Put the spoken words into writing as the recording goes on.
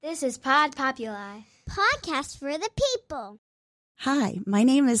This is Pod Populi, podcast for the people. Hi, my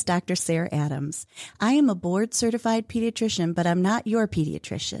name is Dr. Sarah Adams. I am a board-certified pediatrician, but I'm not your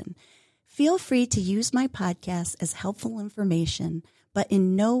pediatrician. Feel free to use my podcast as helpful information, but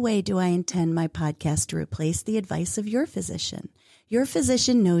in no way do I intend my podcast to replace the advice of your physician. Your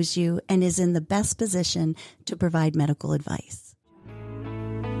physician knows you and is in the best position to provide medical advice.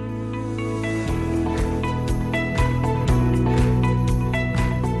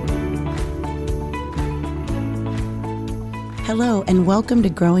 Hello, and welcome to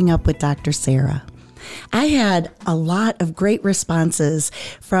Growing Up with Dr. Sarah. I had a lot of great responses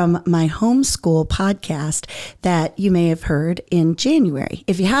from my homeschool podcast that you may have heard in January.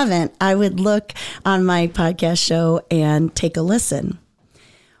 If you haven't, I would look on my podcast show and take a listen.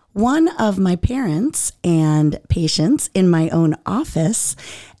 One of my parents and patients in my own office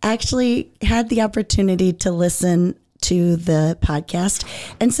actually had the opportunity to listen to the podcast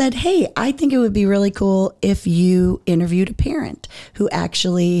and said, hey, I think it would be really cool if you interviewed a parent who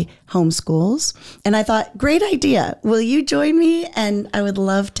actually homeschools. And I thought, great idea. Will you join me? And I would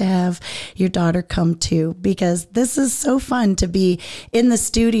love to have your daughter come too, because this is so fun to be in the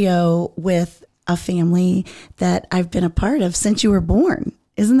studio with a family that I've been a part of since you were born.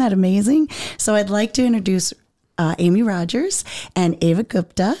 Isn't that amazing? So I'd like to introduce Amy Rogers and Ava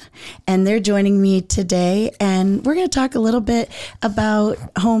Gupta, and they're joining me today. And we're going to talk a little bit about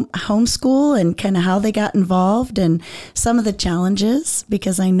homeschool and kind of how they got involved and some of the challenges,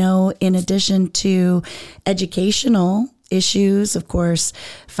 because I know in addition to educational issues, of course,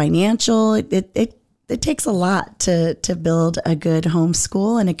 financial, it takes a lot to build a good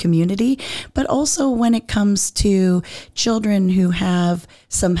homeschool and a community, but also when it comes to children who have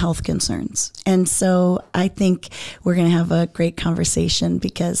some health concerns. And so I think we're going to have a great conversation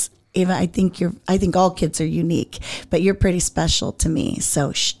because Ava, I think all kids are unique, but you're pretty special to me.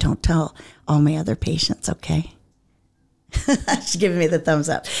 So don't tell all my other patients, okay? She's giving me the thumbs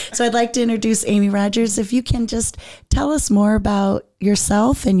up. So I'd like to introduce Amy Rogers. If you can just tell us more about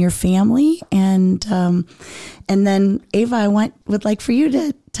yourself and your family, and then Ava, I would like for you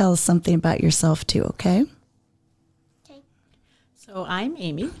to tell us something about yourself too. Okay. Okay. So I'm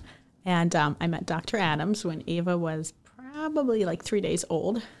Amy, and I met Dr. Adams when Ava was probably like 3 days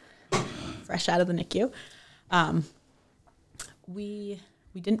old, fresh out of the NICU. We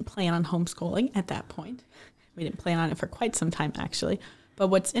didn't plan on homeschooling at that point. We didn't plan on it for quite some time, actually. But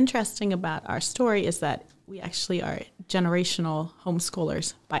what's interesting about our story is that we actually are generational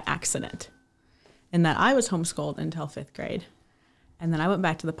homeschoolers by accident, in that I was homeschooled until 5th grade, and then I went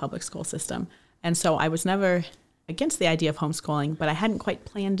back to the public school system. And so I was never against the idea of homeschooling, but I hadn't quite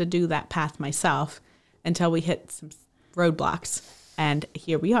planned to do that path myself until we hit some roadblocks. And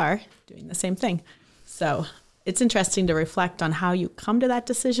here we are doing the same thing. So it's interesting to reflect on how you come to that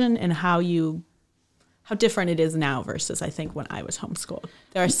decision and how different it is now versus, I think, when I was homeschooled.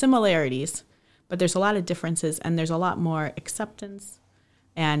 There are similarities, but there's a lot of differences, and there's a lot more acceptance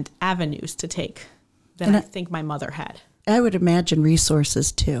and avenues to take than I think my mother had. I would imagine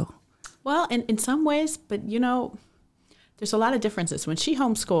resources too. Well, in some ways, but there's a lot of differences. When she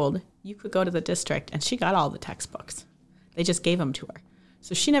homeschooled, you could go to the district, and she got all the textbooks. They just gave them to her.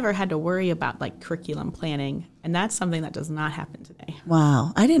 So she never had to worry about curriculum planning, and that's something that does not happen today.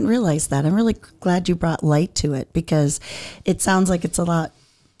 Wow, I didn't realize that. I'm really glad you brought light to it, because it sounds like it's a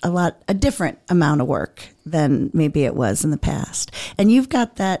different amount of work than maybe it was in the past. And you've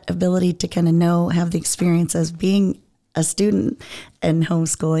got that ability to kind of have the experience as being a student and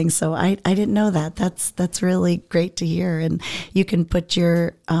homeschooling. So I didn't know that. That's really great to hear, and you can put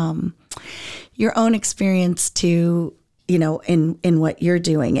your own experience to in what you're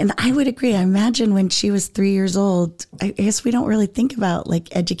doing. And I would agree. I imagine when she was 3 years old, I guess we don't really think about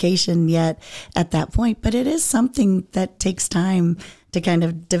education yet at that point, but it is something that takes time to kind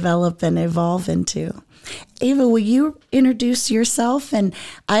of develop and evolve into. Ava, will you introduce yourself? And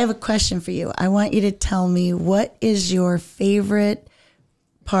I have a question for you. I want you to tell me, what is your favorite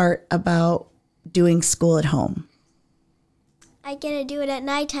part about doing school at home? I get to do it at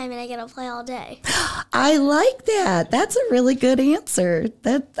nighttime, and I get to play all day. I like that. That's a really good answer.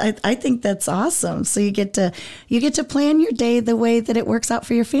 I think that's awesome. So you get to plan your day the way that it works out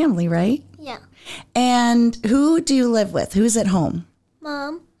for your family, right? Yeah. And who do you live with? Who's at home?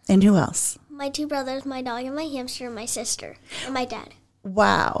 Mom. And who else? My 2 brothers, my dog, and my hamster, and my sister, and my dad.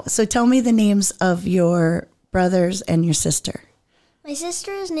 Wow. So tell me the names of your brothers and your sister. My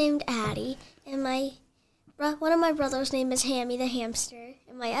sister is named Addie, and one of my brothers' name is Hammy the hamster,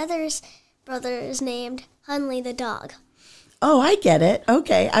 and my other brother is named Hunley the dog. Oh, I get it.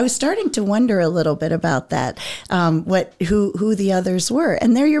 Okay. I was starting to wonder a little bit about that, who the others were.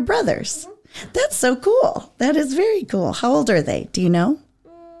 And they're your brothers. That's so cool. That is very cool. How old are they? Do you know?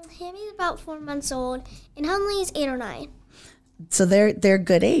 Hammy's about 4 months old, and Hunley's 8 or 9. So they're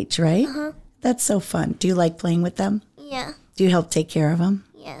good age, right? Uh-huh. That's so fun. Do you like playing with them? Yeah. Do you help take care of them?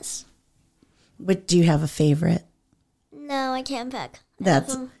 Yes. Do you have a favorite? No, I can't pick. I That's-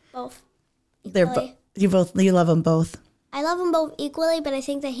 love them both. They're equally. you love them both. I love them both equally, but I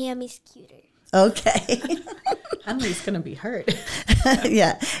think the Hammy's cuter. Okay. Henley's going to be hurt.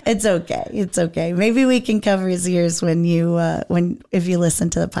 Yeah, it's okay. It's okay. Maybe we can cover his ears if you listen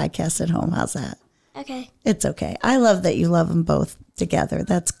to the podcast at home. How's that? Okay. It's okay. I love that you love them both together.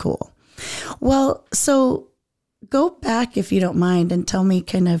 That's cool. Well, so go back if you don't mind and tell me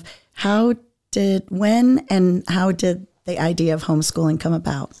kind of when and how did the idea of homeschooling come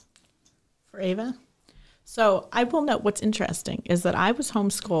about? For Ava? So I will note what's interesting is that I was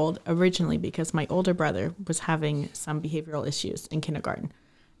homeschooled originally because my older brother was having some behavioral issues in kindergarten.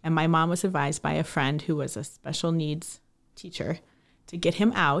 And my mom was advised by a friend who was a special needs teacher to get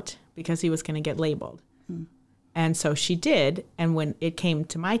him out because he was going to get labeled. And so she did. And when it came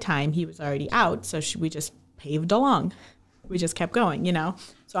to my time, he was already out. So we just paved along. We just kept going,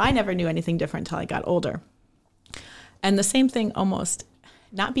 So I never knew anything different until I got older. And the same thing almost,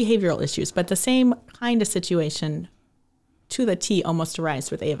 not behavioral issues, but the same kind of situation to the T almost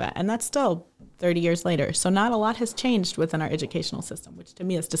arise with Ava. And that's still 30 years later. So not a lot has changed within our educational system, which to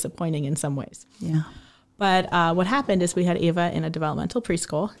me is disappointing in some ways. Yeah. But what happened is we had Ava in a developmental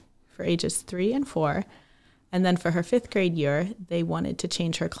preschool for ages 3 and 4. And then for her 5th grade year, they wanted to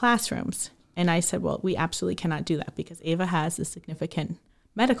change her classrooms. And I said, well, we absolutely cannot do that because Ava has a significant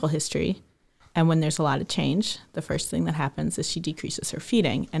medical history. And when there's a lot of change, the first thing that happens is she decreases her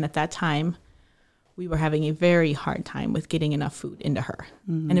feeding. And at that time, we were having a very hard time with getting enough food into her.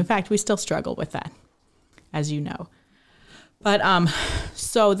 Mm-hmm. And in fact, we still struggle with that, as you know. But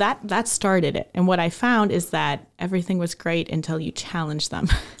so that started it. And what I found is that everything was great until you challenge them.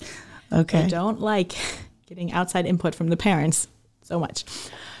 Okay. They don't like getting outside input from the parents so much.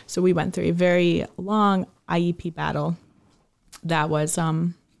 So we went through a very long IEP battle that was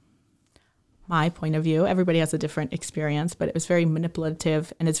my point of view. Everybody has a different experience, but it was very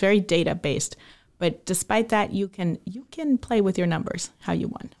manipulative and it's very data based. But despite that, you can play with your numbers how you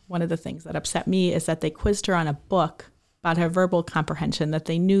won. One of the things that upset me is that they quizzed her on a book about her verbal comprehension that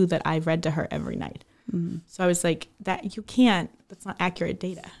they knew that I read to her every night. Mm-hmm. So I was like, that's not accurate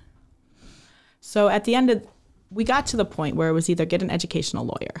data. So at the end we got to the point where it was either get an educational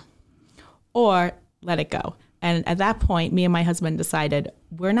lawyer or let it go. And at that point, me and my husband decided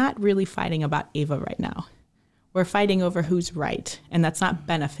we're not really fighting about Ava right now. We're fighting over who's right, and that's not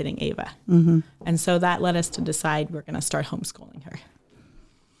benefiting Ava. Mm-hmm. And so that led us to decide we're going to start homeschooling her.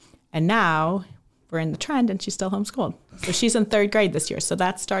 And now we're in the trend, and she's still homeschooled. So she's in 3rd grade this year. So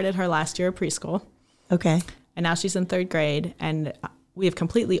that started her last year of preschool. Okay. And now she's in 3rd grade, and we have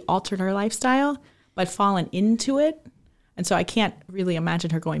completely altered her lifestyle, but fallen into it. And so I can't really imagine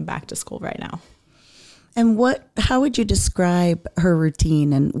her going back to school right now. And how would you describe her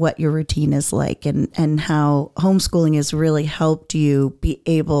routine and what your routine is like and how homeschooling has really helped you be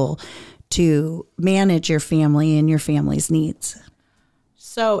able to manage your family and your family's needs?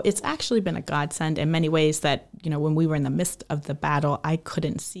 So it's actually been a godsend in many ways that, when we were in the midst of the battle, I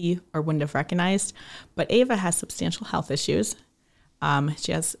couldn't see or wouldn't have recognized. But Ava has substantial health issues.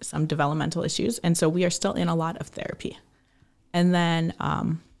 She has some developmental issues. And so we are still in a lot of therapy. And then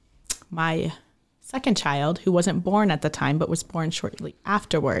my second child, who wasn't born at the time, but was born shortly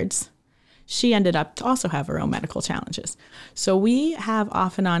afterwards, she ended up to also have her own medical challenges. So we have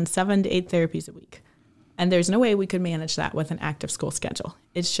off and on 7 to 8 therapies a week. And there's no way we could manage that with an active school schedule.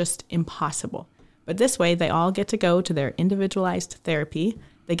 It's just impossible. But this way, they all get to go to their individualized therapy.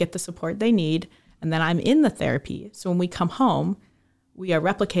 They get the support they need. And then I'm in the therapy. So when we come home, we are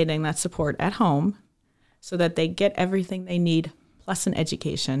replicating that support at home so that they get everything they need plus an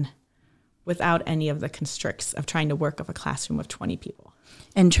education without any of the constricts of trying to work with a classroom of 20 people.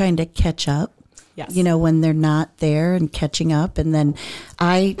 And trying to catch up. Yes. When they're not there and catching up. And then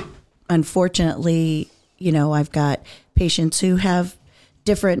unfortunately, I've got patients who have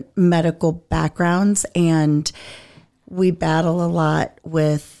different medical backgrounds and we battle a lot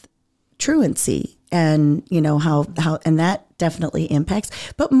with truancy and, how and that definitely impacts.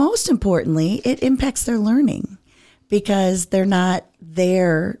 But most importantly, it impacts their learning. Because they're not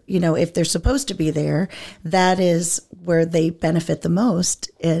there, if they're supposed to be there, that is where they benefit the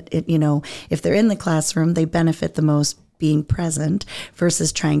most. If they're in the classroom, they benefit the most being present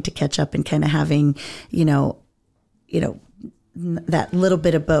versus trying to catch up and kind of having, that little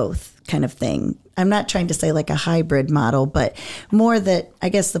bit of both kind of thing. I'm not trying to say like a hybrid model, but more that I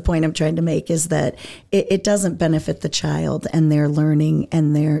guess the point I'm trying to make is that it doesn't benefit the child and their learning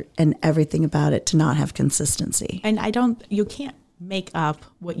and everything about it to not have consistency. And you can't make up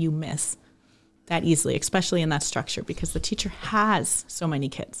what you miss that easily, especially in that structure, because the teacher has so many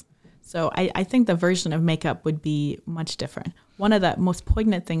kids. So I think the version of makeup would be much different. One of the most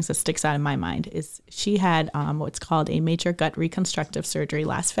poignant things that sticks out in my mind is she had what's called a major gut reconstructive surgery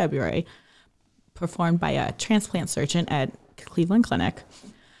last February, performed by a transplant surgeon at Cleveland Clinic.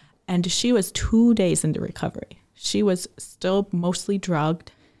 And she was 2 days into recovery. She was still mostly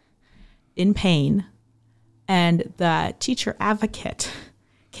drugged, in pain. And the teacher advocate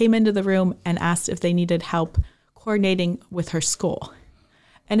came into the room and asked if they needed help coordinating with her school.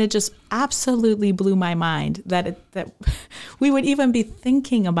 And it just absolutely blew my mind that we would even be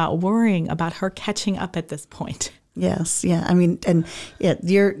thinking about worrying about her catching up at this point. Yes, yeah. I mean, and yeah,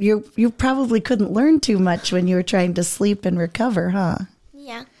 you probably couldn't learn too much when you were trying to sleep and recover, huh?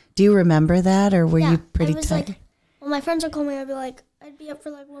 Yeah. Do you remember that, or were you pretty tired? Like, when my friends would call me, I'd be up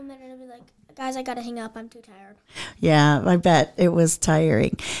for like 1 minute and I'd be like, guys, I gotta hang up. I'm too tired. Yeah, I bet it was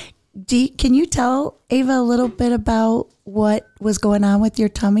tiring. Can you tell Ava a little bit about what was going on with your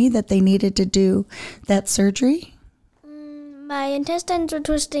tummy that they needed to do that surgery? My intestines were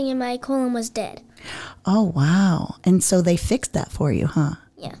twisting and my colon was dead. Oh, wow. And so they fixed that for you, huh?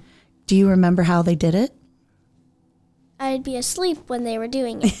 Yeah. Do you remember how they did it? I'd be asleep when they were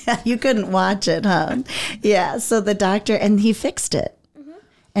doing it. You couldn't watch it, huh? Yeah. So the doctor, and he fixed it. Mm-hmm.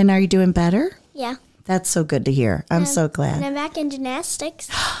 And are you doing better? Yeah. That's so good to hear. I'm so glad. And I'm back in gymnastics.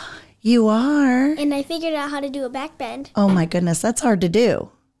 You are? And I figured out how to do a back bend. Oh my goodness, that's hard to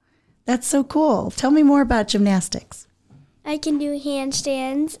do. That's so cool. Tell me more about gymnastics. I can do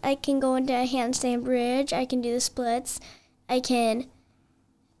handstands. I can go into a handstand bridge. I can do the splits. I can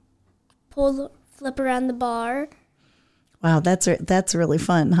flip around the bar. Wow, that's really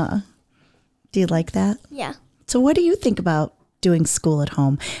fun, huh? Do you like that? Yeah. So what do you think about doing school at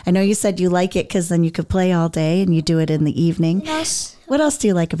home? I know you said you like it because then you could play all day and you do it in the evening. What else do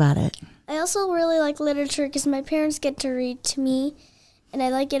you like about it? I also really like literature because my parents get to read to me, and I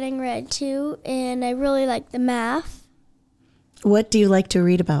like getting read to, and I really like the math. What do you like to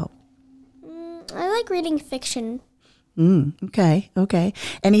read about? I like reading fiction. Okay.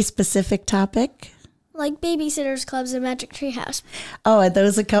 Any specific topic? Like Babysitter's Clubs and Magic Tree House. Oh, are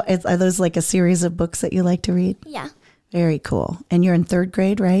those like a series of books that you like to read? Yeah. Very cool. And you're in 3rd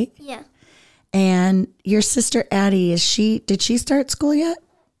grade, right? Yeah. And your sister Addie, did she start school yet?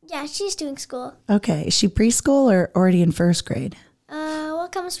 Yeah, she's doing school. Okay. Is she preschool or already in 1st grade?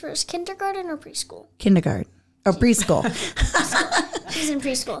 What comes first, kindergarten or preschool? Kindergarten. Or preschool. She's in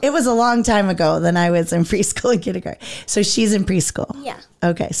preschool. It was a long time ago than I was in preschool and kindergarten. So she's in preschool. Yeah.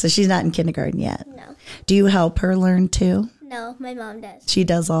 Okay. So she's not in kindergarten yet. No. Do you help her learn too? No, my mom does. She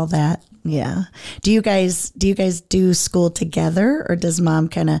does all that. Yeah. Do you guys do school together, or does mom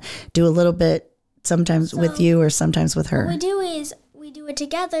kind of do a little bit sometimes with you or sometimes with her? What we do is we do it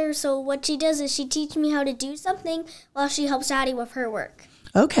together. So what she does is she teaches me how to do something while she helps Addie with her work.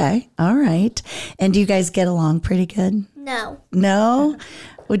 Okay. All right. And do you guys get along pretty good? No. No?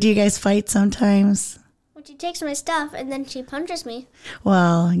 Well, do you guys fight sometimes? Well, she takes my stuff and then she punches me.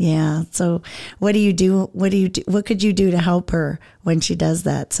 Well, yeah. So what do you do? What could you do to help her when she does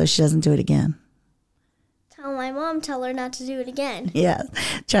that so she doesn't do it again? Tell her not to do it again. Yeah.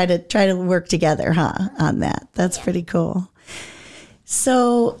 Try to work together, huh, on that. That's pretty cool.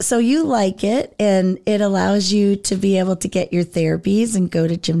 So you like it, and it allows you to be able to get your therapies and go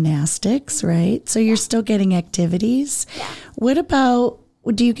to gymnastics, right? So you're still getting activities. Yeah. What about,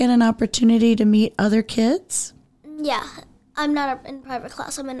 do you get an opportunity to meet other kids? Yeah. I'm not in private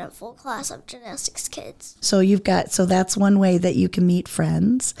class. I'm in a full class of gymnastics kids. So that's one way that you can meet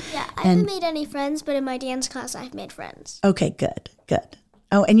friends. Yeah, I haven't made any friends, but in my dance class, I've made friends. Okay, good.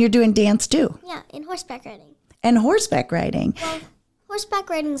 Oh, and you're doing dance too? Yeah, in horseback riding. And horseback riding. Well, horseback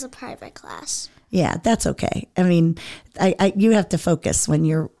riding is a private class. Yeah, that's okay. I mean, you have to focus when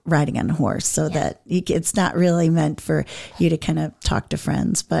you're riding on a horse, so that it's not really meant for you to kind of talk to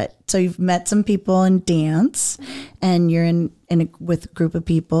friends. But so you've met some people in dance, and you're with a group of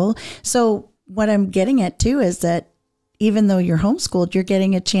people. So what I'm getting at too is that even though you're homeschooled, you're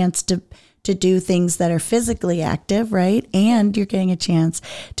getting a chance to do things that are physically active, right? And you're getting a chance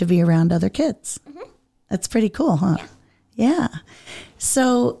to be around other kids. Mm-hmm. That's pretty cool, huh? Yeah.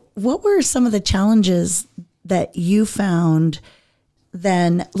 So what were some of the challenges that you found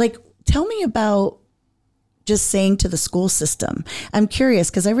then? Like, tell me about just saying to the school system? I'm curious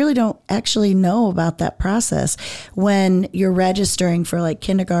because I really don't actually know about that process when you're registering for like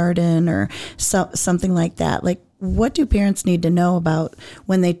kindergarten or something like that. Like, what do parents need to know about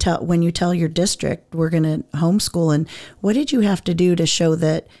when you tell your district we're going to homeschool, and what did you have to do to show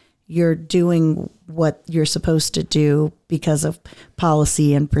that you're doing what you're supposed to do because of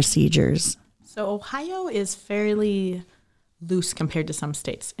policy and procedures? So Ohio is fairly loose compared to some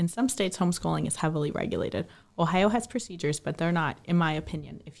states. In some states, homeschooling is heavily regulated. Ohio has procedures, but they're not, in my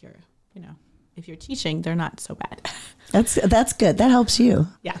opinion, if you're teaching, they're not so bad. That's good. That helps you.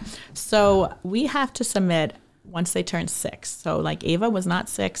 Yeah. So we have to submit once they turn 6. So like Ava was not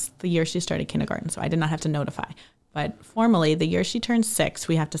 6 the year she started kindergarten, so I did not have to notify. But formally, the year she turns 6,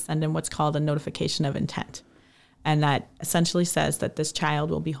 we have to send in what's called a notification of intent. And that essentially says that this child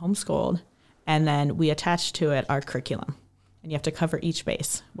will be homeschooled, and then we attach to it our curriculum. And you have to cover each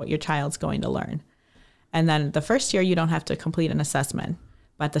base, what your child's going to learn. And then the first year, you don't have to complete an assessment.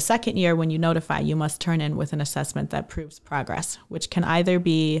 But the second year, when you notify, you must turn in with an assessment that proves progress, which can either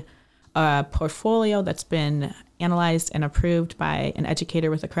be a portfolio that's been analyzed and approved by an educator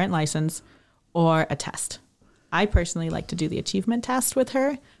with a current license, or a test. I personally like to do the achievement test with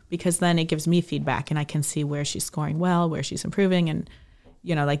her because then it gives me feedback and I can see where she's scoring well, where she's improving. And,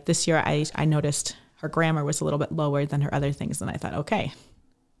 like this year I noticed her grammar was a little bit lower than her other things. And I thought, okay,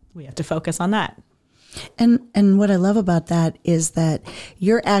 we have to focus on that. And what I love about that is that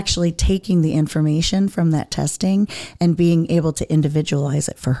you're actually taking the information from that testing and being able to individualize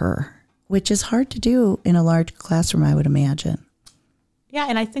it for her, which is hard to do in a large classroom, I would imagine. Yeah,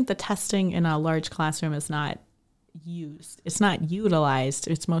 and I think the testing in a large classroom is not used. It's not utilized.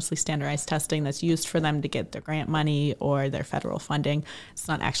 It's mostly standardized testing that's used for them to get their grant money or their federal funding. It's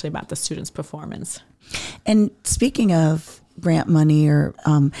not actually about the student's performance. And speaking of grant money, or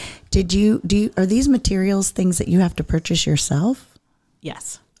are these materials things that you have to purchase yourself?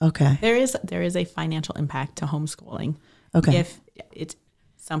 Yes. Okay. There is a financial impact to homeschooling. Okay.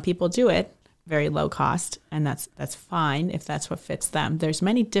 Some people do it very low cost, and that's fine if that's what fits them. There's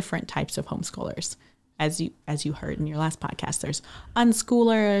many different types of homeschoolers. As you heard in your last podcast, there's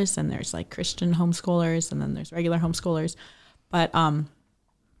unschoolers, and there's like Christian homeschoolers, and then there's regular homeschoolers. But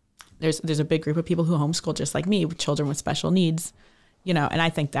there's a big group of people who homeschool just like me, with children with special needs, and I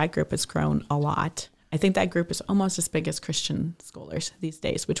think that group has grown a lot. I think that group is almost as big as Christian scholars these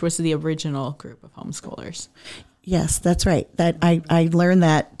days, which was the original group of homeschoolers. Yes, that's right. That I learned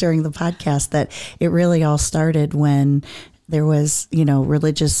that during the podcast, that it really all started when there was,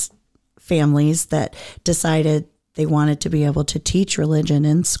 religious families that decided they wanted to be able to teach religion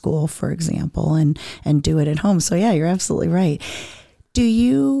in school, for example, and do it at home. So yeah, you're absolutely right. Do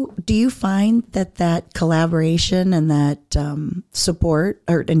you find that collaboration and that support,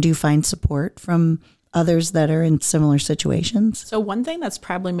 and do you find support from others that are in similar situations? So one thing that's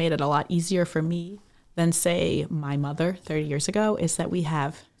probably made it a lot easier for me than, say, my mother 30 years ago is that we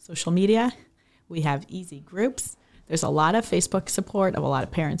have social media, we have easy groups. There's a lot of Facebook support of a lot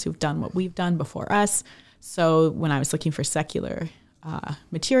of parents who've done what we've done before us. So when I was looking for secular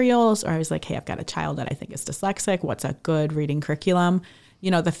materials, or I was like, hey, I've got a child that I think is dyslexic, what's a good reading curriculum?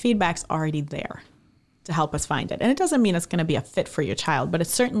 The feedback's already there to help us find it. And it doesn't mean it's going to be a fit for your child, but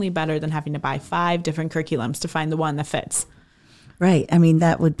it's certainly better than having to buy 5 different curriculums to find the one that fits. Right. I mean,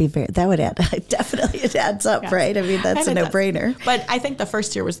 that would add, definitely it adds up, yeah. Right? I mean, that's a no-brainer. But I think the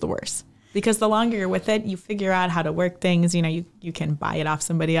first year was the worst, because the longer you're with it, you figure out how to work things. You can buy it off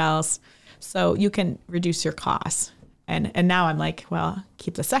somebody else, so you can reduce your costs. And now I'm like, well,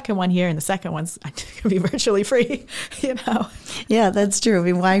 keep the second one here, and the second one's going to be virtually free, Yeah, that's true. I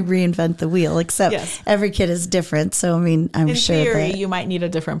mean, why reinvent the wheel? Except yes. Every kid is different. So, I mean, I'm sure in theory, you might need a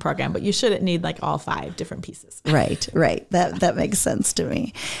different program, but you shouldn't need like all 5 different pieces. Right. That makes sense to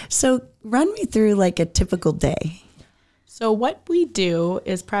me. So run me through like a typical day. So what we do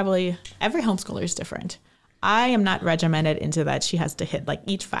is probably every homeschooler is different. I am not regimented into that she has to hit like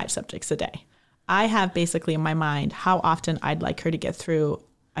each 5 subjects a day. I have basically in my mind how often I'd like her to get through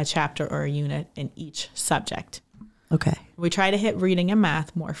a chapter or a unit in each subject. Okay. We try to hit reading and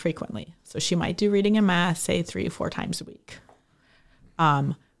math more frequently. So she might do reading and math, say 3 or 4 times a week.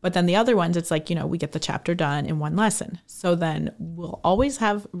 But then the other ones, it's like, we get the chapter done in one lesson. So then we'll always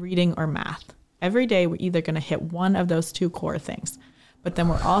have reading or math. Every day we're either going to hit one of those 2 core things. But then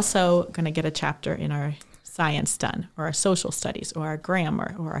we're also going to get a chapter in our science done, or our social studies, or our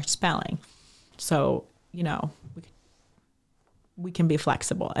grammar, or our spelling. So, we can be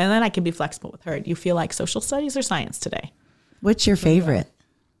flexible. And then I can be flexible with her. Do you feel like social studies or science today? What's your favorite?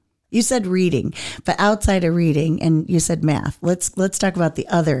 You said reading, but outside of reading, and you said math. Let's talk about the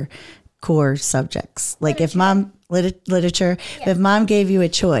other core subjects. Like if mom literature, if mom gave you a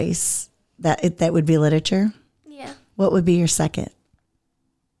choice, that would be literature. Yeah. What would be your second?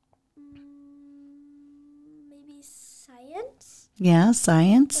 Maybe science? Yeah,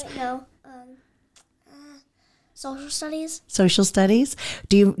 science. Wait, no. Social studies? Social studies.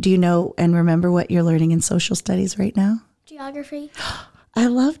 Do you know and remember what you're learning in social studies right now? Geography? I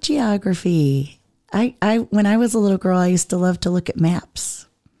love geography. I when I was a little girl, I used to love to look at maps.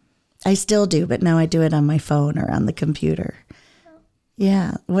 I still do, but now I do it on my phone or on the computer.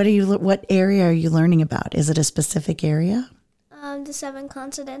 Yeah. What area are you learning about? Is it a specific area? The 7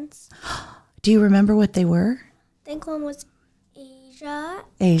 continents. Do you remember what they were? I think one was Asia.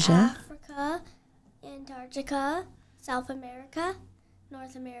 Asia. Africa. Antarctica. South America.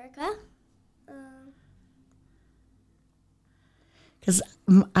 North America. Because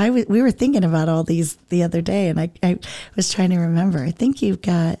we were thinking about all these the other day, and I was trying to remember. I think you've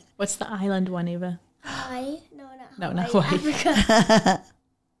got... What's the island one, Eva? Hawaii. No, No, not not Hawaii. Hawaii. Africa.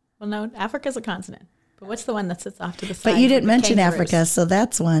 Well, no, Africa's a continent. But what's the one that sits off to the side? But you didn't with the mention kangaroos? Africa, so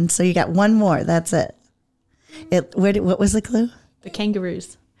that's one. So you got one more. That's it. What was the clue? The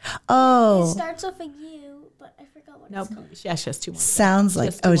kangaroos. It Oh, starts with a U, but I forgot what Nope. it's called. Yeah, she has 2 more. to go. sounds like...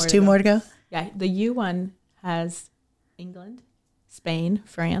 Just Oh, it's 2 more to go? Yeah, the U one has England, Spain,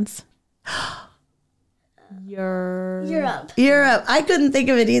 France. Europe. Europe. I couldn't think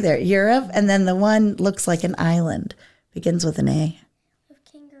of it either. Europe, and then the one looks like an island. Begins with an A. With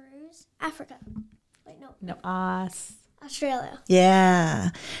kangaroos. Africa. Wait, no. No, Australia.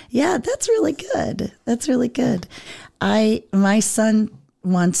 Yeah. Yeah, that's really good. That's really good. My son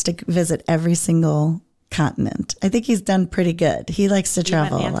wants to visit every single continent. I think he's done pretty good. He likes to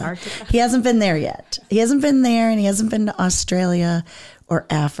travel a lot. Antarctica? He hasn't been there yet. He hasn't been there, and he hasn't been to Australia or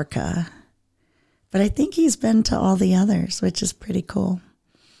Africa. But I think he's been to all the others, which is pretty cool.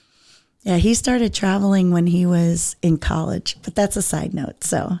 Yeah, he started traveling when he was in college, but that's a side note.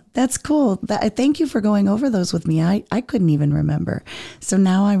 So that's cool. I thank you for going over those with me. I couldn't even remember. So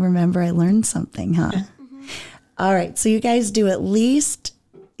now I remember I learned something, huh? Mm-hmm. All right. So you guys do at least,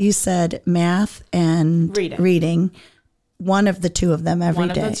 you said math and reading. One of the 2 of them every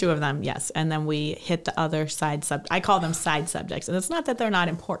day. One of the 2 of them, yes. And then we hit the other side I call them side subjects. And it's not that they're not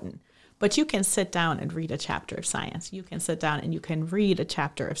important, but you can sit down and read a chapter of science. You can sit down and you can read a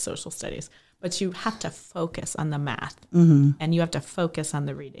chapter of social studies, but you have to focus on the math and you have to focus on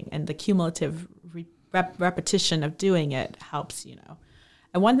the reading, and the cumulative repetition of doing it helps,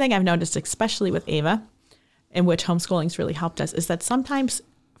 And one thing I've noticed, especially with Ava, in which homeschooling's really helped us, is that sometimes,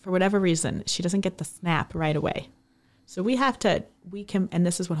 for whatever reason, she doesn't get the snap right away. So and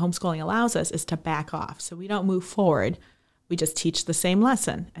this is what homeschooling allows us, is to back off. So we don't move forward. We just teach the same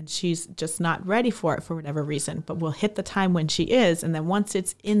lesson, and she's just not ready for it for whatever reason, but we'll hit the time when she is. And then once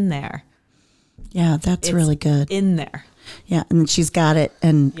it's in there. Yeah, that's really good. In there. Yeah. And she's got it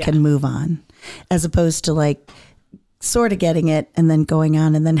and can move on, as opposed to like sort of getting it and then going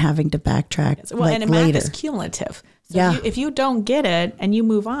on and then having to backtrack. Yes. Well, and later. math is cumulative. So Yeah. if you don't get it and you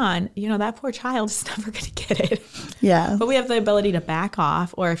move on, that poor child is never going to get it. Yeah. But we have the ability to back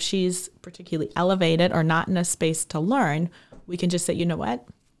off, or if she's particularly elevated or not in a space to learn, we can just say, you know what,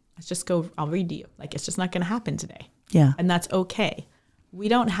 let's just go, I'll read to you. Like, it's just not going to happen today. Yeah. And that's okay. We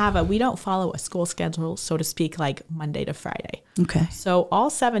don't follow a school schedule, so to speak, like Monday to Friday. Okay. So all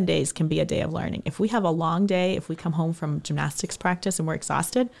 7 days can be a day of learning. If we have a long day, if we come home from gymnastics practice and we're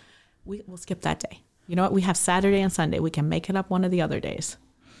exhausted, we'll skip that day. You know what? We have Saturday and Sunday. We can make it up one of the other days.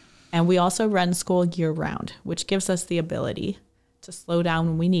 And we also run school year round, which gives us the ability to slow down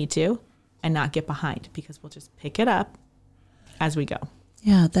when we need to and not get behind, because we'll just pick it up as we go.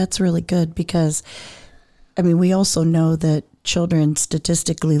 Yeah, that's really good, because, I mean, we also know that children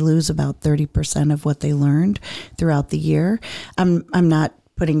statistically lose about 30% of what they learned throughout the year. I'm not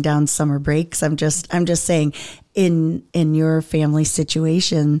putting down summer breaks. I'm just saying in your family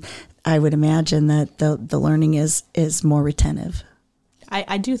situation, I would imagine that the learning is more retentive.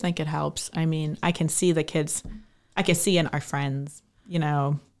 I do think it helps. I mean, I can see the kids, I can see in our friends,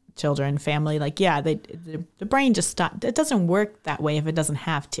 children, family, like, yeah, the brain just stopped. It doesn't work that way if it doesn't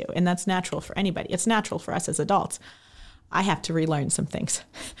have to. And that's natural for anybody. It's natural for us as adults. I have to relearn some things,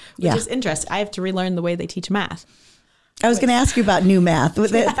 which is interesting. I have to relearn the way they teach math. I was going to ask you about new math.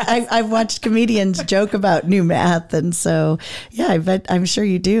 Yes. I've watched comedians joke about new math, and so I'm sure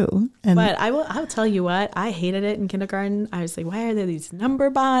you do. But I'll tell you what, I hated it in kindergarten. I was like, why are there these number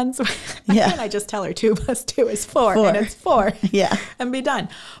bonds? Why can't I just tell her 2 + 2 is 4, and it's 4, and be done?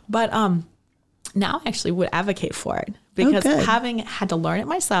 But now I actually would advocate for it, because having had to learn it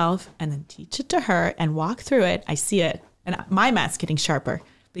myself and then teach it to her and walk through it, I see it, and my math's getting sharper.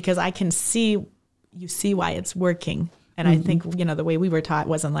 because I can see why it's working. And I think, the way we were taught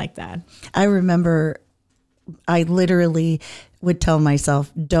wasn't like that. I remember I literally would tell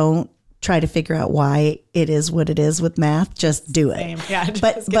myself, don't try to figure out why it is what it is with math. Just do it. Same. Yeah,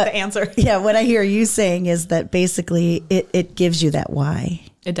 just get the answer. Yeah, what I hear you saying is that basically it gives you that why.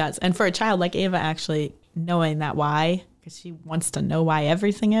 It does. And for a child like Ava, actually knowing that why, because she wants to know why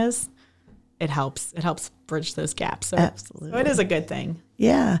everything is, it helps. It helps bridge those gaps. So, Absolutely. So it is a good thing.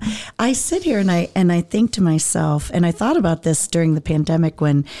 Yeah. I sit here and I think to myself, and I thought about this during the pandemic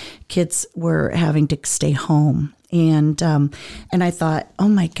when kids were having to stay home. And I thought, oh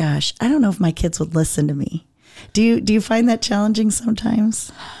my gosh, I don't know if my kids would listen to me. Do you find that challenging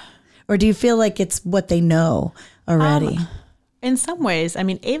sometimes? Or do you feel like it's what they know already? In some ways, I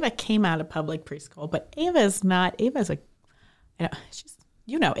mean, Ava came out of public preschool, but Ava's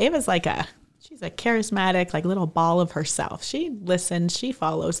she's a charismatic, like little ball of herself. She listens, she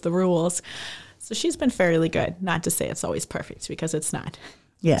follows the rules. So she's been fairly good. Not to say it's always perfect, because it's not.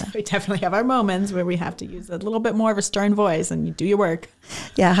 Yeah. We definitely have our moments where we have to use a little bit more of a stern voice and you do your work.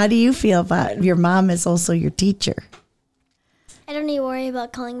 Yeah. How do you feel about your mom is also your teacher? I don't need to worry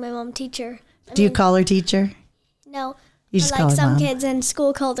about calling my mom teacher. Do you call her teacher? No. You just But call her some mom. kids in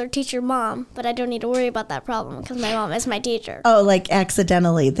school call their teacher mom, but I don't need to worry about that problem because my mom is my teacher. Oh, like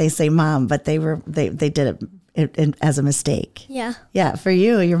accidentally they say mom, but they did it as a mistake. Yeah. Yeah, for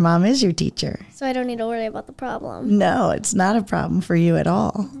you, your mom is your teacher. So I don't need to worry about the problem. No, it's not a problem for you at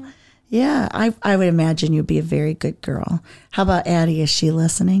all. Mm-hmm. Yeah, I would imagine you'd be a very good girl. How about Addie? Is she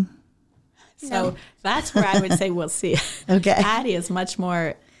listening? So that's where I would say we'll see. Okay. Addie is much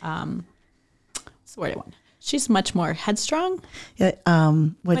more, what's the word I want? She's much more headstrong.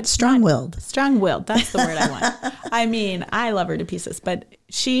 Strong-willed. Strong-willed. That's the word I want. I mean, I love her to pieces, but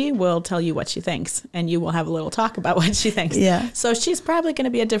she will tell you what she thinks, and you will have a little talk about what she thinks. Yeah. So she's probably going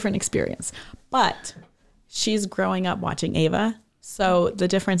to be a different experience, but she's growing up watching Ava. So the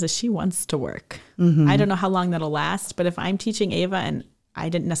difference is she wants to work. Mm-hmm. I don't know how long that'll last, but if I'm teaching Ava and I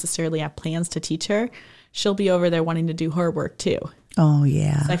didn't necessarily have plans to teach her, she'll be over there wanting to do her work too. Oh,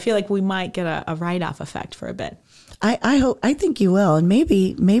 yeah. So I feel like we might get a write-off effect for a bit. I think you will, and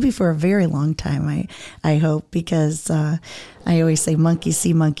maybe for a very long time. I hope, because I always say monkey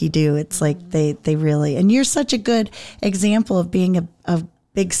see, monkey do. It's like they really, and you're such a good example of being a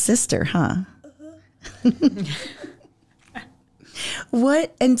big sister, huh?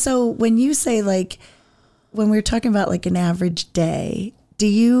 What? And so when you say, like, when we're talking about like an average day, do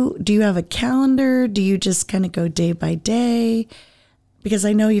you have a calendar? Do you just kind of go day by day? Because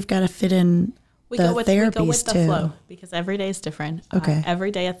I know you've got to fit in therapies we go with the too. flow, because every day is different. Okay. Every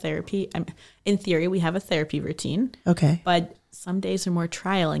day a therapy. In theory, we have a therapy routine. Okay. But some days are more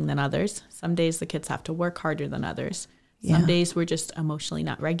trialing than others. Some days the kids have to work harder than others. Yeah. Some days we're just emotionally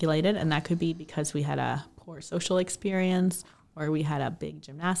not regulated, and that could be because we had a poor social experience or we had a big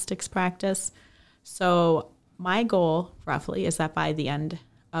gymnastics practice. So my goal, roughly, is that by the end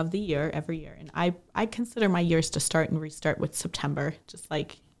of the year, every year, and I consider my years to start and restart with September, just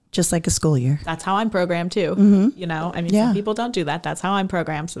like a school year. that's how I'm programmed too. Mm-hmm. I mean, Yeah. some people don't do that. That's how I'm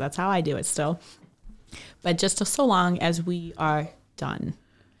programmed. So that's how I do it still. But just so long as we are done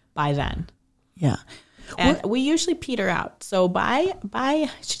by then. Yeah. And we usually peter out. So by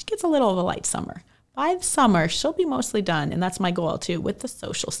she gets a little of a light summer. By the summer, she'll be mostly done. And that's my goal too, with the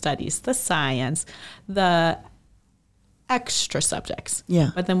social studies, the science, the extra subjects.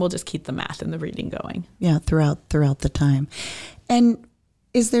 Yeah. But then we'll just keep the math and the reading going. Yeah, throughout the time. And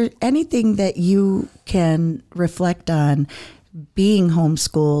is there anything that you can reflect on being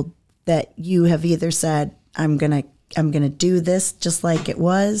homeschooled that you have either said, I'm gonna do this just like it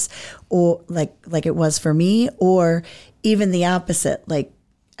was, or like it was for me, or even the opposite, like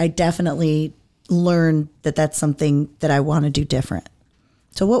I definitely learned that that's something that I want to do different.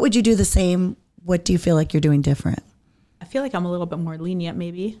 So what would you do the same? What do you feel like you're doing different? I feel like I'm a little bit more lenient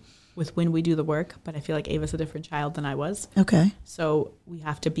maybe with when we do the work, but I feel like Ava's a different child than I was. Okay. So we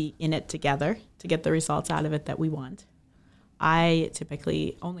have to be in it together to get the results out of it that we want. I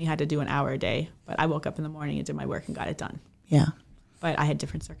typically only had to do an hour a day, but I woke up in the morning and did my work and got it done. Yeah. But I had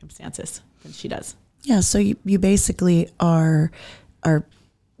different circumstances than she does. Yeah. So you basically are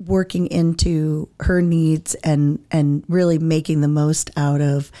working into her needs and really making the most out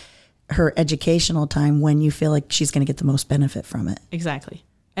of her educational time when you feel like she's going to get the most benefit from it. Exactly.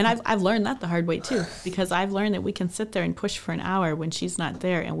 And I've learned that the hard way too, because I've learned that we can sit there and push for an hour when she's not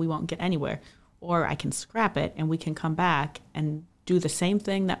there and we won't get anywhere. Or I can scrap it and we can come back and do the same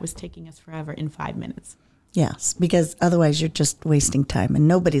thing that was taking us forever in 5 minutes. Yes, because otherwise you're just wasting time and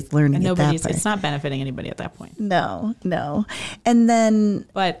nobody's learning And at that point. it's not benefiting anybody at that point. No. And then,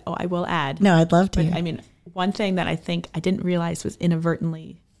 But I will add. no, I'd love to. But, I mean, one thing that I think I didn't realize was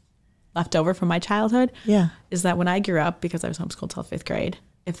inadvertently left over from my childhood is that when I grew up, because I was homeschooled till 5th grade,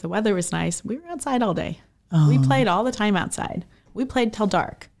 if the weather was nice, we were outside all day. Oh. We played all the time outside. We played till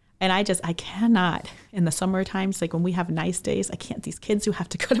dark. And I cannot, in the summer times, like when we have nice days, I can't, these kids who have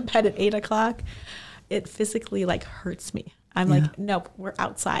to go to bed at 8 o'clock, it physically like hurts me. I'm like, nope, we're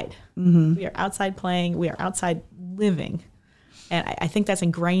outside. Mm-hmm. We are outside playing. We are outside living. And I think that's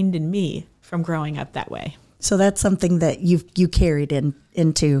ingrained in me from growing up that way. So that's something that you carried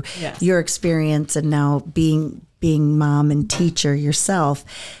into your experience, and now being mom and teacher yourself.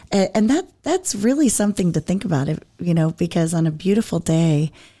 And that's really something to think about, because on a beautiful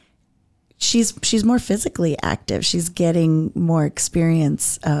day, she's more physically active. She's getting more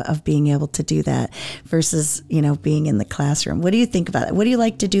experience of being able to do that versus, being in the classroom. What do you think about it? What do you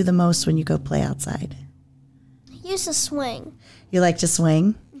like to do the most when you go play outside? I used to swing. You like to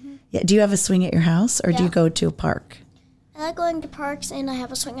swing? Mm-hmm. Yeah. Do you have a swing at your house, or do you go to a park? I like going to parks, and I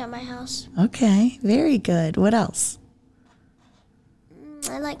have a swing at my house. Okay, very good. What else?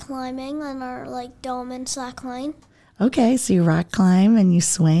 I like climbing on our dome and slack line. Okay, so you rock climb and you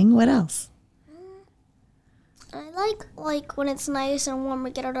swing. What else? I like when it's nice and warm,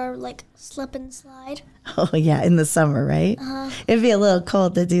 we get out our slip and slide. Oh yeah, in the summer, right? It'd be a little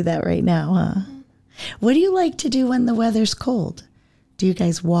cold to do that right now, huh? Mm-hmm. What do you like to do when the weather's cold? Do you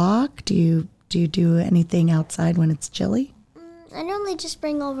guys walk? Do you do anything outside when it's chilly? I normally just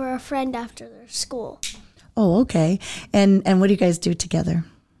bring over a friend after their school. Oh, okay. And what do you guys do together?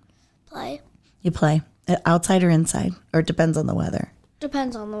 Play. You play outside or inside, or it depends on the weather?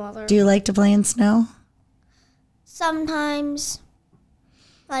 Depends on the weather. Do you like to play in snow? Sometimes.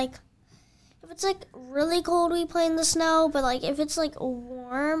 If it's really cold, we play in the snow. But if it's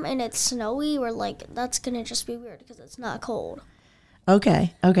warm and it's snowy, we're that's gonna just be weird because it's not cold.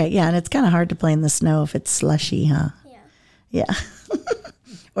 Okay. Yeah, and it's kind of hard to play in the snow if it's slushy, huh? Yeah.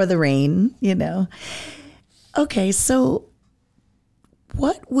 Or the rain, Okay, so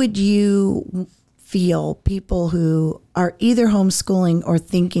what would you feel people who are either homeschooling or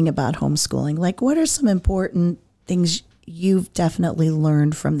thinking about homeschooling, what are some important things you've definitely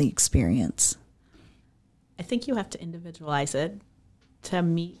learned from the experience? I think you have to individualize it to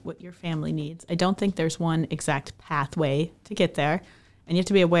meet what your family needs. I don't think there's one exact pathway to get there. And you have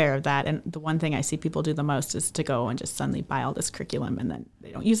to be aware of that. And the one thing I see people do the most is to go and just suddenly buy all this curriculum and then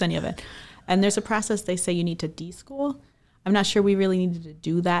they don't use any of it. And there's a process they say you need to deschool. I'm not sure we really needed to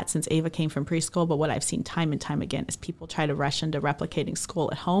do that since Ava came from preschool, but what I've seen time and time again is people try to rush into replicating school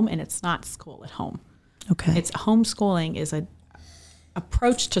at home, and it's not school at home. Okay. It's homeschooling is a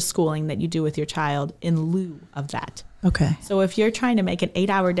approach to schooling that you do with your child in lieu of that. Okay. So if you're trying to make an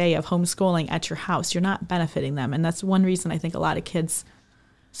 8-hour day of homeschooling at your house, you're not benefiting them. And that's one reason I think a lot of kids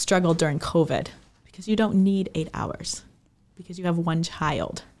struggled during COVID, because you don't need 8 hours because you have one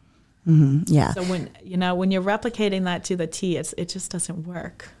child. Mm-hmm. Yeah. So when you're replicating that to the T, it just doesn't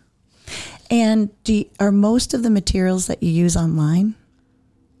work. And are most of the materials that you use online?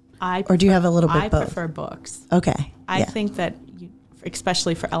 Or do you have a little bit both? I prefer books. Okay. I think that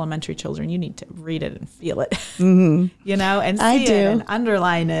especially for elementary children, you need to read it and feel it, and see it and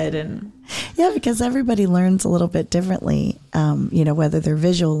underline it. And yeah, because everybody learns a little bit differently, whether they're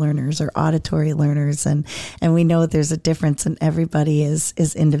visual learners or auditory learners. And we know there's a difference, and everybody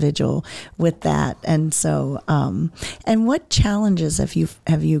is individual with that. And so, and what challenges have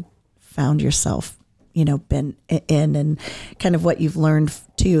you found yourself, been in, and kind of what you've learned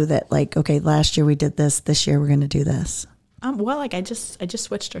too, that okay, last year we did this year we're going to do this? I just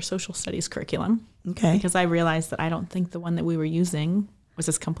switched our social studies curriculum. Okay. Because I realized that I don't think the one that we were using was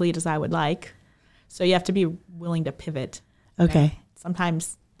as complete as I would like. So you have to be willing to pivot. Okay.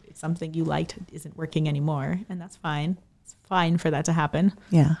 Sometimes something you liked isn't working anymore, and that's fine. It's fine for that to happen.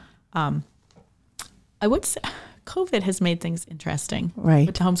 Yeah. I would say COVID has made things interesting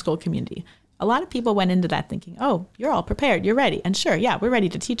with the homeschool community. A lot of people went into that thinking, oh, you're all prepared, you're ready. And sure, yeah, we're ready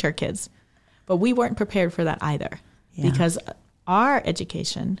to teach our kids. But we weren't prepared for that either. Yeah. Because our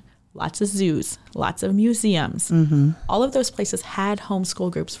education, lots of zoos, lots of museums, all of those places had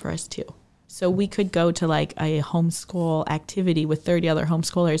homeschool groups for us too. So we could go to a homeschool activity with 30 other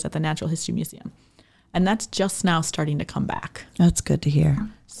homeschoolers at the Natural History Museum. And that's just now starting to come back. That's good to hear.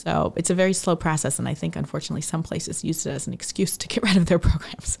 So it's a very slow process. And I think, unfortunately, some places used it as an excuse to get rid of their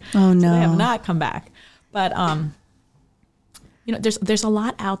programs. Oh, no. So they have not come back. But, there's a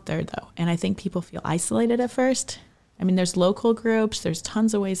lot out there, though. And I think people feel isolated at first. I mean, there's local groups, there's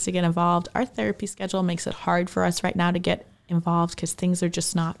tons of ways to get involved. Our therapy schedule makes it hard for us right now to get involved because things are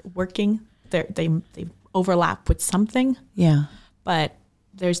just not working. They overlap with something. Yeah. But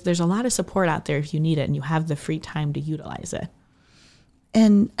there's a lot of support out there if you need it and you have the free time to utilize it.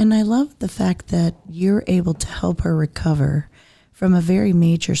 And I love the fact that you're able to help her recover from a very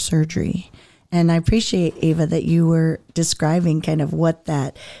major surgery. And I appreciate, Ava, that you were describing kind of what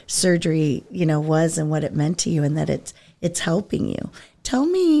that surgery, was and what it meant to you and that it's helping you. Tell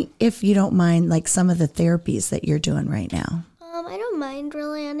me, if you don't mind, like some of the therapies that you're doing right now. I don't mind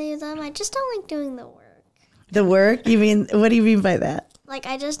really any of them. I just don't like doing the work. The work? You mean, what do you mean by that? Like,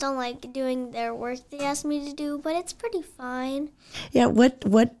 I just don't like doing their work they ask me to do, but it's pretty fine. Yeah, what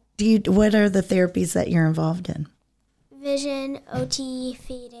are the therapies that you're involved in? Vision, OT,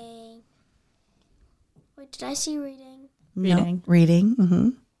 feeding. Wait, did I see reading? Reading. No, reading. Mm-hmm.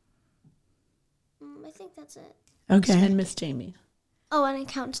 I think that's it. Okay. And Miss Jamie. Oh, and a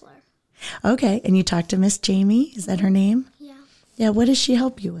counselor. Okay, and you talked to Miss Jamie. Is that her name? Yeah. Yeah, what does she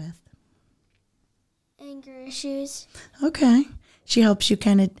help you with? Anger issues. Okay. She helps you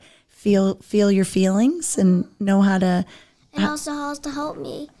kind of feel your feelings and know how to... And also has to help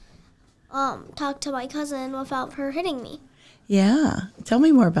me talk to my cousin without her hitting me. Yeah. Tell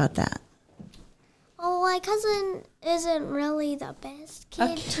me more about that. Oh, my cousin isn't really the best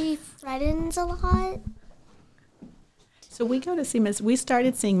kid. Okay. She threatens a lot. So we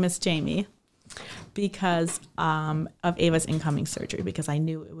started seeing Miss Jamie because of Ava's incoming surgery, because I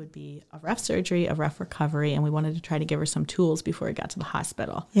knew it would be a rough surgery, a rough recovery, and we wanted to try to give her some tools before we got to the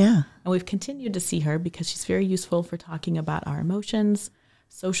hospital. Yeah. And we've continued to see her because she's very useful for talking about our emotions,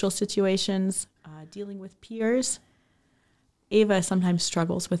 social situations, dealing with peers. Ava sometimes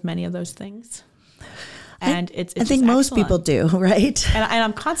struggles with many of those things. And I think most people do, right? And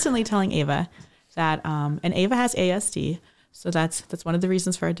I'm constantly telling Ava that, and Ava has ASD, so that's one of the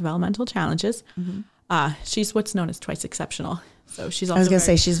reasons for our developmental challenges. Mm-hmm. She's what's known as twice exceptional. So she's also, I was going to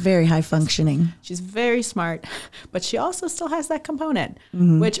say, she's very high functioning. She's very smart, but she also still has that component,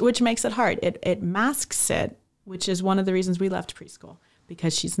 mm-hmm. which makes it hard. It masks it, which is one of the reasons we left preschool,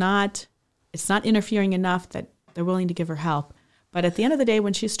 because it's not interfering enough that they're willing to give her help. But at the end of the day,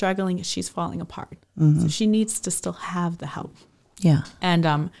 when she's struggling, she's falling apart. Mm-hmm. So she needs to still have the help. Yeah. And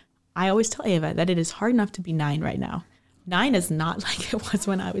I always tell Ava that it is hard enough to be 9 right now. 9 is not like it was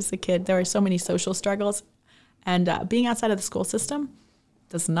when I was a kid. There are so many social struggles. And being outside of the school system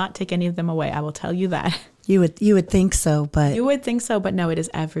does not take any of them away. I will tell you that. You would think so, but... You would think so, but no, it is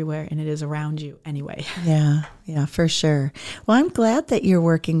everywhere, and it is around you anyway. Yeah, for sure. Well, I'm glad that you're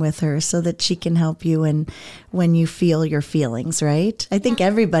working with her so that she can help you when you feel your feelings, right? I think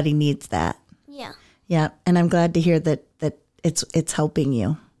everybody needs that. Yeah. Yeah, and I'm glad to hear that it's helping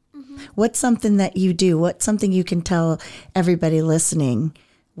you. Mm-hmm. What's something that you do? What's something you can tell everybody listening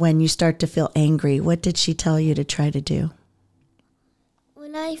when you start to feel angry? What did she tell you to try to do?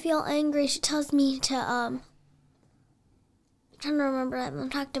 When I feel angry, she tells me to, I'm trying to remember, I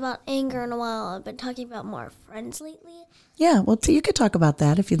haven't talked about anger in a while. I've been talking about more friends lately. Yeah, well, you could talk about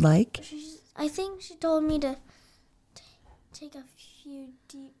that if you'd like. I think she told me to take a few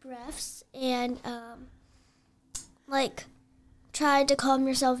deep breaths and, try to calm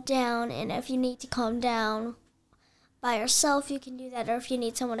yourself down. And if you need to calm down by yourself, you can do that. Or if you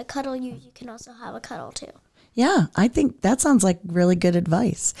need someone to cuddle you, you can also have a cuddle too. Yeah, I think that sounds like really good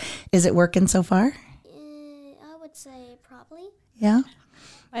advice. Is it working so far? I would say probably. Yeah.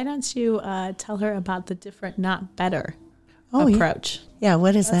 Why don't you tell her about the different, not better approach? Yeah,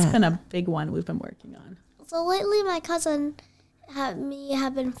 what is that? That's been a big one we've been working on. So lately my cousin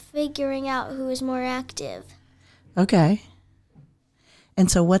have been figuring out who is more active. Okay.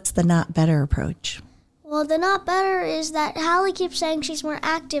 And so what's the not better approach? Well, the not better is that Hallie keeps saying she's more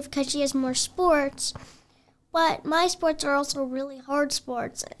active because she has more sports. But my sports are also really hard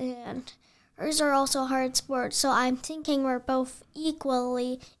sports, and hers are also hard sports. So I'm thinking we're both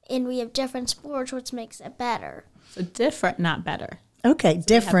equally, and we have different sports, which makes it better. So different, not better. Okay, so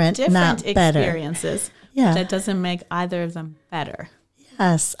different, not better. Experiences. Yeah. That doesn't make either of them better.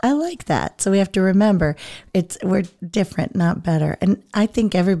 Yes, I like that. So we have to remember we're different, not better. And I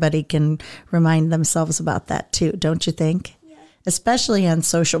think everybody can remind themselves about that too, don't you think? Especially on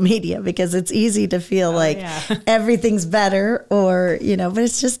social media, because it's easy to feel everything's better or, but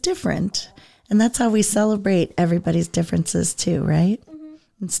it's just different. And that's how we celebrate everybody's differences too, right? Mm-hmm.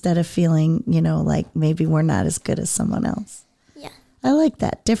 Instead of feeling, like maybe we're not as good as someone else. Yeah. I like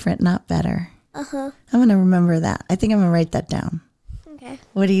that. Different, not better. Uh-huh. I'm going to remember that. I think I'm going to write that down. Okay.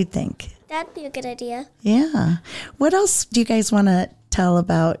 What do you think? That'd be a good idea. Yeah. What else do you guys want to tell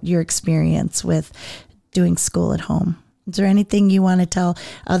about your experience with doing school at home? Is there anything you want to tell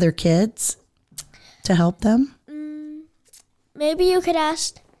other kids to help them? Maybe you could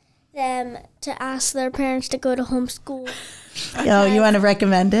ask them to ask their parents to go to homeschool. Oh, you want to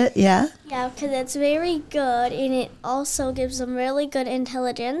recommend it? Yeah? Yeah, because it's very good, and it also gives them really good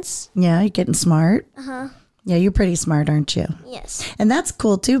intelligence. Yeah, you're getting smart. Uh-huh. Yeah, you're pretty smart, aren't you? Yes. And that's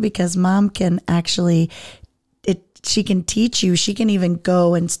cool, too, because mom can actually, she can teach you. She can even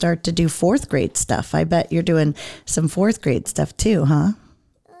go and start to do 4th grade stuff. I bet you're doing some 4th grade stuff, too, huh?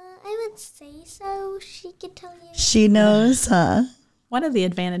 I would say so. She could tell you. She knows, huh? One of the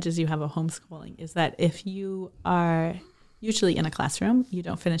advantages you have of homeschooling is that if you are usually in a classroom, you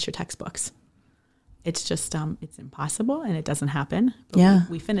don't finish your textbooks. It's just, it's impossible and it doesn't happen. But Yeah.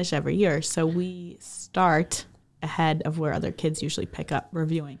 we finish every year. So we start ahead of where other kids usually pick up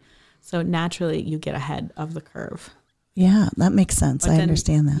reviewing. So naturally you get ahead of the curve. Yeah, that makes sense. But I then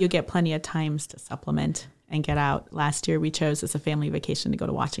understand that. You get plenty of times to supplement and get out. Last year we chose as a family vacation to go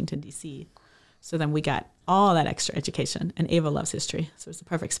to Washington, D.C. So then we got all that extra education. And Ava loves history. So it's the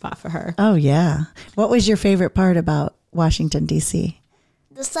perfect spot for her. Oh, yeah. What was your favorite part about Washington, D.C.?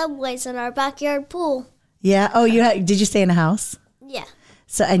 The subways in our backyard pool. Yeah. Oh, did you stay in a house? Yeah.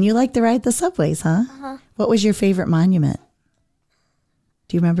 So, and you like to ride the subways, huh? Uh-huh. What was your favorite monument?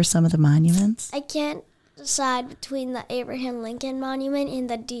 Do you remember some of the monuments? I can't decide between the Abraham Lincoln Monument and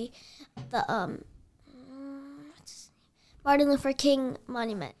the Martin Luther King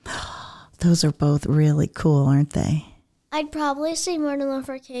Monument. Those are both really cool, aren't they? I'd probably say Martin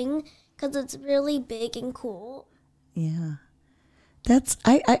Luther King because it's really big and cool. Yeah. That's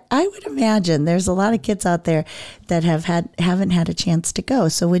I would imagine there's a lot of kids out there that haven't had a chance to go.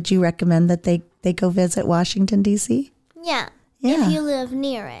 So would you recommend that they go visit Washington, D.C.? Yeah. Yeah. If you live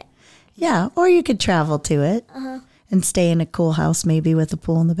near it. Yeah, or you could travel to it and stay in a cool house maybe with a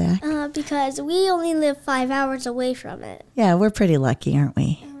pool in the back. Because we only live 5 hours away from it. Yeah, we're pretty lucky, aren't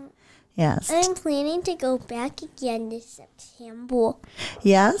we? Yes. I'm planning to go back again this September.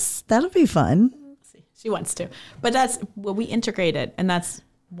 Yes, that'll be fun. She wants to. But that's what we integrated, and that's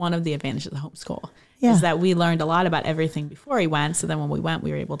one of the advantages of homeschool. Yeah. Is that we learned a lot about everything before we went. So then when we went,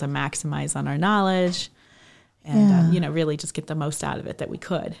 we were able to maximize on our knowledge and, really just get the most out of it that we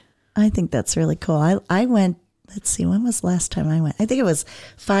could. I think that's really cool. I went, let's see, when was the last time I went? I think it was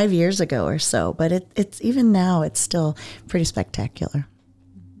 5 years ago or so, but it's even now, it's still pretty spectacular.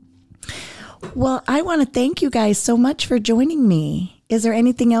 Well, I want to thank you guys so much for joining me. Is there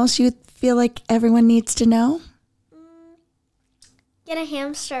anything else you feel like everyone needs to know? Get a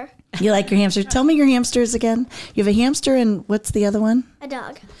hamster. You like your hamster? Tell me your hamsters again. You have a hamster and what's the other one? A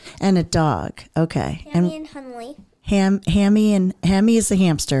dog. And a dog. Okay. Hammy and Henley. Hammy is the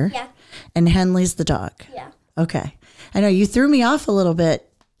hamster. Yeah. And Henley's the dog. Yeah. Okay. I know you threw me off a little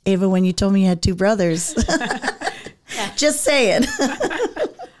bit, Ava, when you told me you had 2 brothers. Just saying.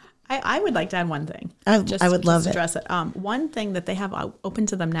 I would like to add one thing. I would love it. Address it. One thing that they have open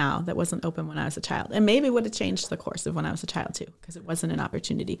to them now that wasn't open when I was a child, and maybe would have changed the course of when I was a child too, because it wasn't an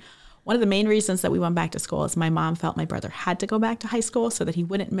opportunity. One of the main reasons that we went back to school is my mom felt my brother had to go back to high school so that he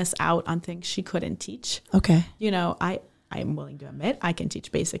wouldn't miss out on things she couldn't teach. Okay. I'm willing to admit I can teach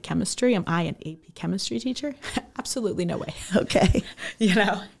basic chemistry. Am I an AP chemistry teacher? Absolutely no way. Okay.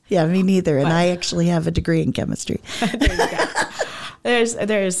 Yeah, me neither. And I actually have a degree in chemistry. There you go.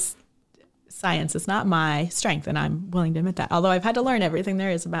 There's science is not my strength, and I'm willing to admit that. Although I've had to learn everything there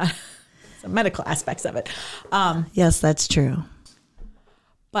is about some medical aspects of it. Yes, that's true.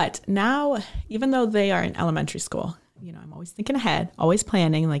 But now, even though they are in elementary school, I'm always thinking ahead, always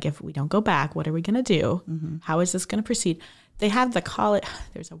planning, like if we don't go back, what are we going to do? Mm-hmm. How is this going to proceed? They have the college,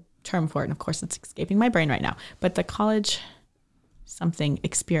 there's a term for it, and of course it's escaping my brain right now, but the college something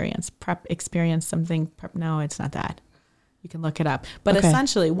experience, prep experience something, no, it's not that. You can look it up. But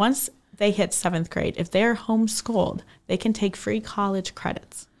essentially, once they hit 7th grade, if they're homeschooled, they can take free college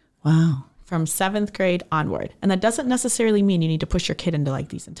credits. Wow. From 7th grade onward. And that doesn't necessarily mean you need to push your kid into like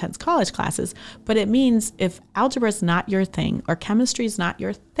these intense college classes, but it means if algebra is not your thing or chemistry is not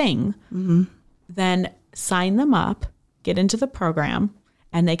your thing, then sign them up, get into the program,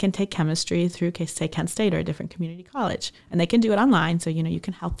 and they can take chemistry through, say, Kent State or a different community college. And they can do it online, so you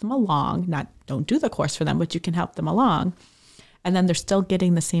can help them along. Don't do the course for them, but you can help them along. And then they're still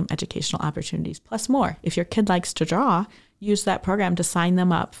getting the same educational opportunities, plus more. If your kid likes to draw, use that program to sign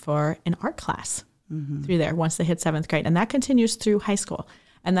them up for an art class through there once they hit 7th grade. And that continues through high school.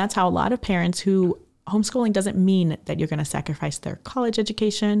 And that's how a lot of parents who homeschooling doesn't mean that you're going to sacrifice their college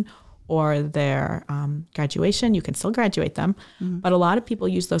education or their graduation. You can still graduate them. But a lot of people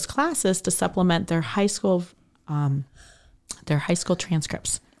use those classes to supplement their high school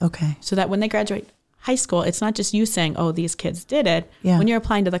transcripts. Okay. So that when they graduate high school, it's not just you saying, oh, these kids did it. Yeah. When you're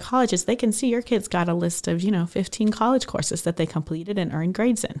applying to the colleges, they can see your kids got a list of, 15 college courses that they completed and earned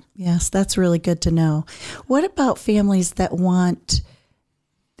grades in. Yes, that's really good to know. What about families that want,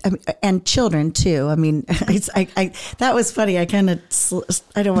 and children too? I mean, that was funny. I kind of,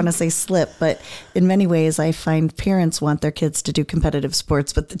 I don't want to say slip, but in many ways I find parents want their kids to do competitive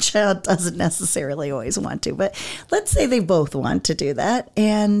sports, but the child doesn't necessarily always want to. But let's say they both want to do that.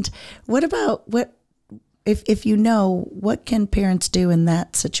 And what about if what can parents do in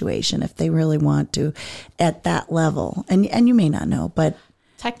that situation if they really want to at that level? And you may not know, but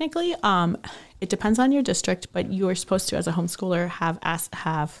technically, it depends on your district, but you are supposed to, as a homeschooler,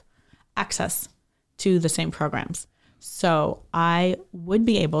 have access to the same programs. So I would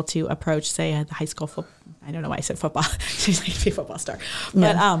be able to approach, say, the high school football. I don't know why I said football. She's like a football star.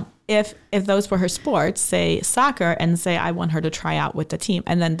 But if those were her sports, say soccer, and say I want her to try out with the team,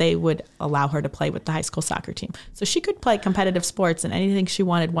 and then they would allow her to play with the high school soccer team. So she could play competitive sports and anything she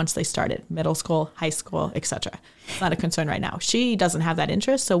wanted once they started, middle school, high school, etc. It's not a concern right now. She doesn't have that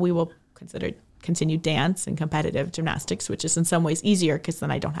interest, so we will continue dance and competitive gymnastics, which is in some ways easier because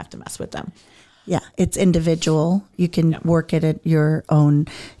then I don't have to mess with them. Yeah, it's individual. You can work it at your own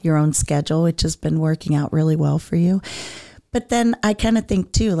schedule, which has been working out really well for you. But then I kind of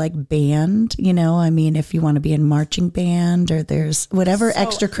think too, like band, if you want to be in marching band or there's whatever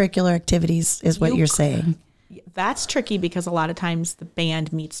extracurricular activities is what you're saying. That's tricky because a lot of times the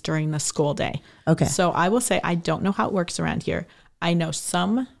band meets during the school day. Okay. So I will say I don't know how it works around here. I know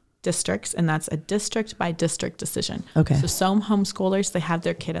some districts, and that's a district by district decision. Okay. So some homeschoolers, they have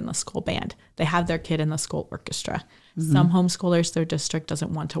their kid in the school band. They have their kid in the school orchestra. Mm-hmm. Some homeschoolers, their district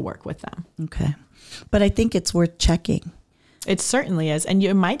doesn't want to work with them. Okay. But I think it's worth checking. It certainly is. And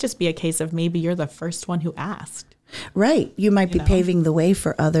it might just be a case of maybe you're the first one who asked. Right. You might be paving the way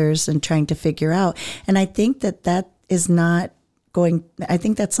for others and trying to figure out. And I think that is not I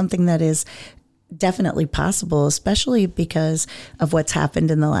think that's something that is definitely possible, especially because of what's happened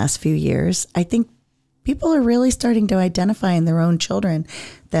in the last few years. I think people are really starting to identify in their own children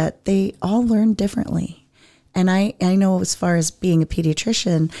that they all learn differently. And I know as far as being a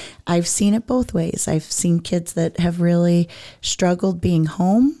pediatrician, I've seen it both ways. I've seen kids that have really struggled being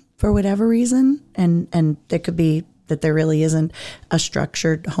home for whatever reason. And there could be that there really isn't a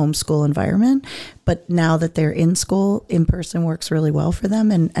structured homeschool environment. But now that they're in school, in-person works really well for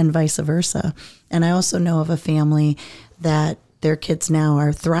them and vice versa. And I also know of a family that their kids now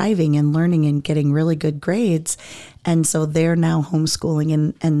are thriving and learning and getting really good grades. And so they're now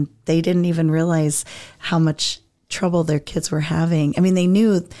homeschooling and they didn't even realize how much trouble their kids were having. I mean, they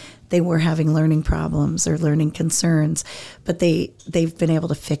knew they were having learning problems or learning concerns, but they've been able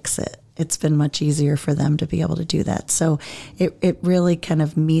to fix it. It's been much easier for them to be able to do that. So it really kind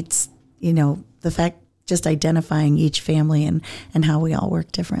of meets, the fact, just identifying each family and how we all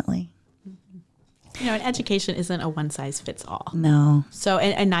work differently. And education isn't a one size fits all. No. So,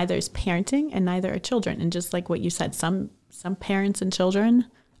 and neither is parenting and neither are children. And just like what you said, some parents and children,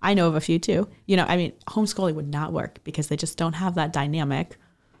 I know of a few too, homeschooling would not work because they just don't have that dynamic.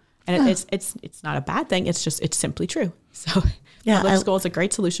 And it's not a bad thing. It's simply true. So public school is a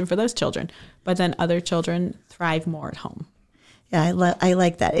great solution for those children, but then other children thrive more at home. Yeah, I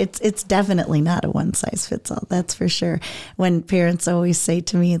like that. It's definitely not a one size fits all. That's for sure. When parents always say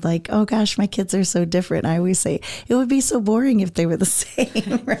to me like, "Oh gosh, my kids are so different," I always say it would be so boring if they were the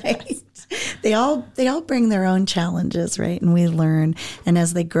same, right? Yes. They all bring their own challenges, right? And we learn, and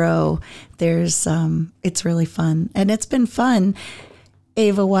as they grow, there's it's really fun, and it's been fun,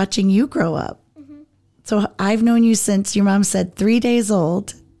 Ava, watching you grow up. Mm-hmm. So I've known you since your mom said 3 days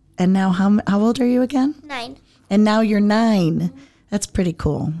old, and now how old are you again? 9. And now you're 9. That's pretty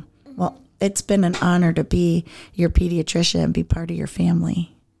cool. Well, it's been an honor to be your pediatrician and be part of your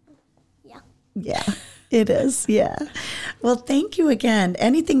family. Yeah. Yeah, it is. Yeah. Well, thank you again.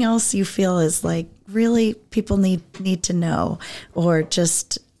 Anything else you feel is like really people need to know, or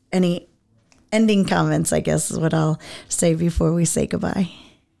just any ending comments, I guess is what I'll say before we say goodbye.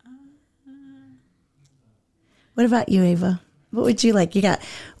 What about you, Ava? What would you like? You got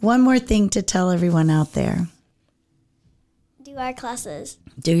one more thing to tell everyone out there. Do our classes.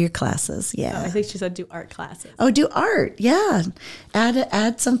 Do your classes, yeah. Oh, I think she said do art classes. Oh, do art, yeah.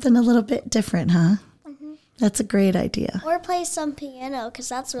 Add something a little bit different, huh? Mm-hmm. That's a great idea. Or play some piano, because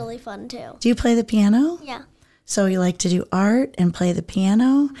that's really fun too. Do you play the piano? Yeah. So you like to do art and play the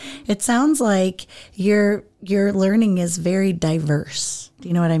piano? It sounds like your learning is very diverse. Do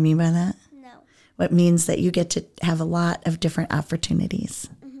you know what I mean by that? No. What means that you get to have a lot of different opportunities.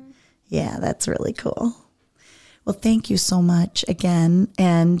 Mm-hmm. Yeah, that's really cool. Well, Well, thank you so much again.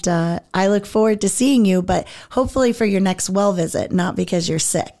 And I look forward to seeing you, but hopefully for your next well visit, not because you're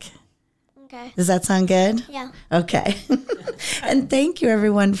sick. Okay. Does that sound good? Yeah. Okay. And thank you,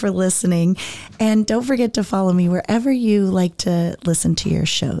 everyone, for listening. And don't forget to follow me wherever you like to listen to your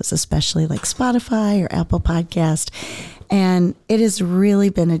shows, especially like Spotify or Apple Podcast. And it has really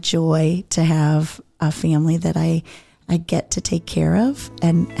been a joy to have a family that I get to take care of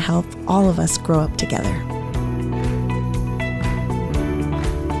and help all of us grow up together.